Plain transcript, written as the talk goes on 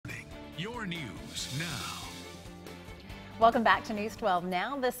Your news now. Welcome back to News 12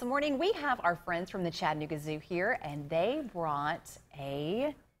 Now. This morning we have our friends from the Chattanooga Zoo here, and they brought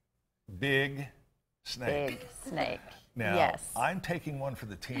a big snake. big snake. Now, yes. I'm taking one for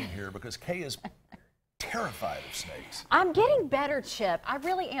the team here because Kay is terrified of snakes. I'm getting better, Chip. I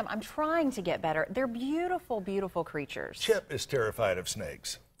really am. I'm trying to get better. They're beautiful, beautiful creatures. Chip is terrified of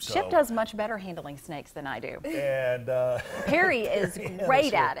snakes. So, Chip does much better handling snakes than I do. And Perry is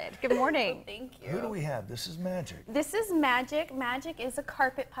great at it. Good morning. Thank you. who do we have? This is Magic. This is Magic. Magic is a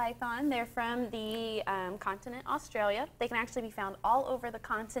carpet python. They're from the continent Australia. They can actually be found all over the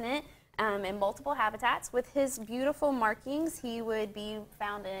continent in multiple habitats. With his beautiful markings, he would be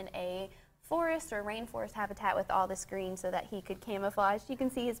found in a forest or rainforest habitat with all this green so that he could camouflage. You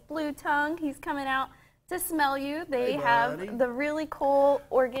can see his blue tongue. He's coming out to smell you. They have the really cool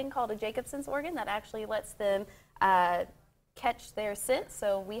organ called a Jacobson's organ that actually lets them catch their scent.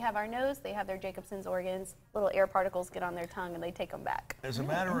 So we have our nose, they have their Jacobson's organs. Little air particles get on their tongue and they take them back. As a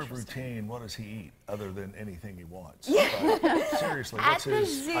matter of routine, what does he eat other than anything he wants? But seriously, what's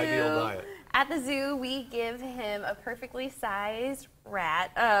his ideal diet? At the zoo, we give him a perfectly sized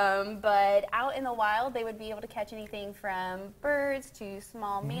rat, but out in the wild, they would be able to catch anything from birds to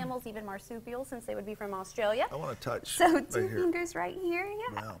small mammals, even marsupials, since they would be from Australia. I want to touch. So right two here. fingers right here,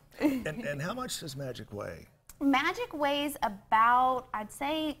 yeah. Wow. And how much does Magic weigh? Magic weighs about, I'd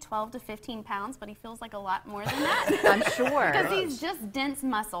say 12 to 15 pounds, but he feels like a lot more than that. I'm sure. Because he's just dense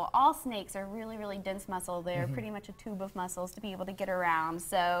muscle. All snakes are really, really dense muscle. They're pretty much a tube of muscles to be able to get around.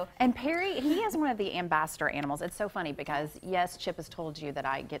 So. And Perry, he is one of the ambassador animals. It's so funny because, yes, Chip has told you that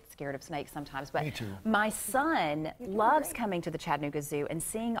I get scared of snakes sometimes, but Me too. my son loves coming to the Chattanooga Zoo and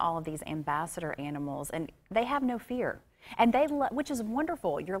seeing all of these ambassador animals, and they have no fear. And they, which is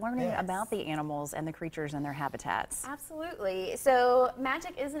wonderful. You're learning about the animals and the creatures and their habitats. Absolutely. So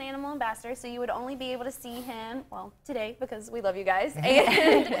Magic is an animal ambassador, so you would only be able to see him, well, today because we love you guys.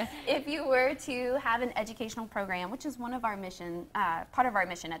 And if you were to have an educational program, which is one of our mission, part of our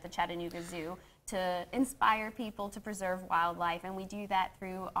mission at the Chattanooga Zoo, to inspire people to preserve wildlife, and we do that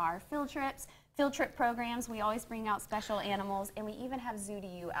through our field trip programs. We always bring out special animals, and we even have Zoo to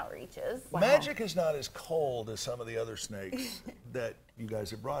You outreaches. Wow. Magic is not as cold as some of the other snakes that you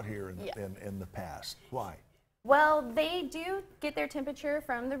guys have brought here in the past. Why? Well, they do get their temperature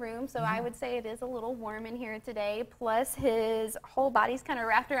from the room, so I would say it is a little warm in here today, plus his whole body's kind of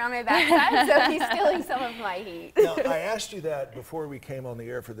wrapped around my backside, so he's feeling some of my heat. Now, I asked you that before we came on the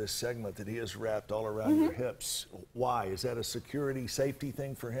air for this segment, that he is wrapped all around your hips. Why? Is that a security, safety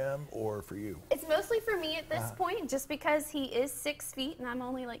thing for him or for you? It's mostly for me at this point, just because he is 6 feet and I'm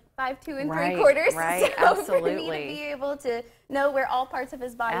only like 5'2" and Right, 3/4. right, So absolutely. for me to be able to know where all parts of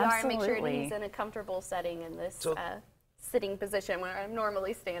his body are and make sure Absolutely. he's in a comfortable setting in this So- sitting position where I'm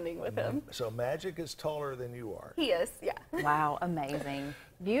normally standing with him. So Magic is taller than you are. He is, yeah. Wow, amazing.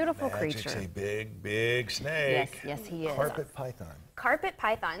 Beautiful Magic's creature. a big, big snake. Yes, he is. Carpet python. Carpet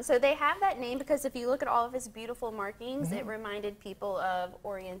python. So they have that name because if you look at all of his beautiful markings, it reminded people of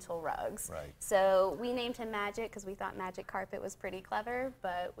Oriental rugs. Right. So we named him Magic because we thought Magic Carpet was pretty clever,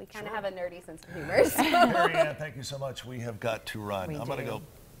 but we kind of have a nerdy sense of humor. So. Mary Ann, thank you so much. We have got to run. We I'm going to do. go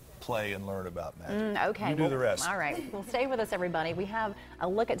play and learn about Magic. Okay. You do the rest. All right. Well, stay with us, everybody. We have a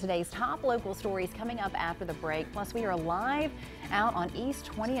look at today's top local stories coming up after the break. Plus, we are live out on East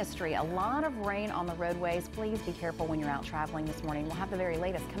 20th Street. A lot of rain on the roadways. Please be careful when you're out traveling this morning. We'll have the very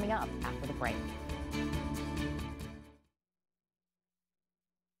latest coming up after the break.